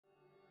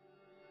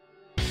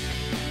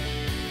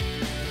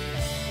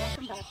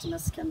back to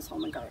Miss Kim's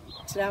Home and Garden.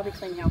 Today I'll be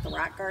cleaning out the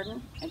rock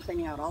garden and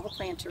cleaning out all the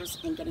planters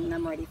and getting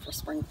them ready for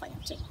spring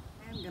planting.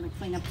 I'm going to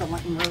clean up the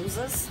Lenten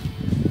roses.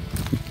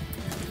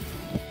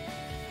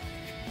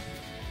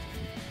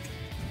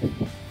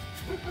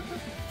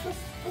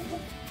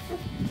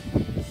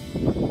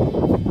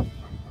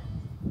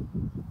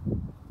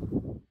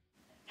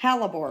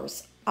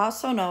 Hellebores,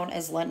 also known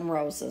as Lenten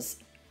roses,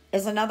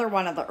 is another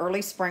one of the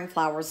early spring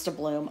flowers to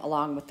bloom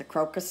along with the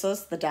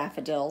crocuses, the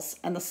daffodils,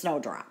 and the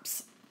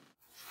snowdrops.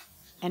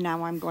 And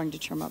now I'm going to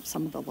trim up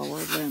some of the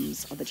lower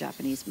limbs of the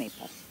Japanese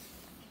maple.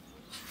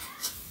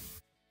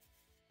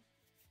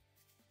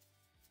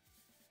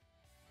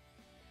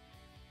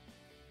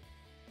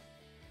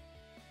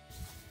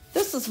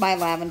 This is my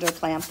lavender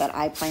plant that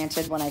I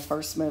planted when I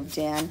first moved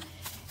in,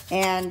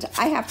 and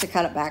I have to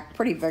cut it back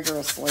pretty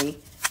vigorously.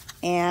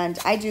 And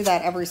I do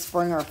that every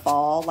spring or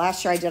fall.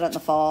 Last year I did it in the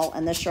fall,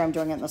 and this year I'm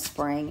doing it in the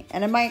spring.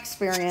 And in my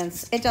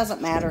experience, it doesn't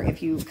matter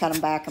if you cut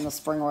them back in the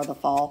spring or the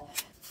fall.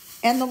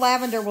 And the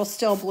lavender will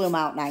still bloom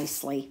out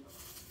nicely.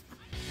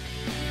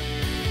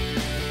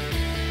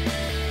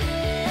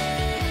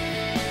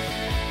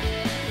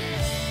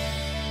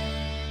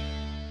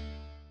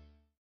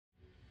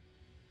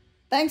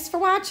 Thanks for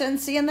watching.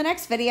 See you in the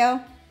next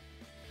video.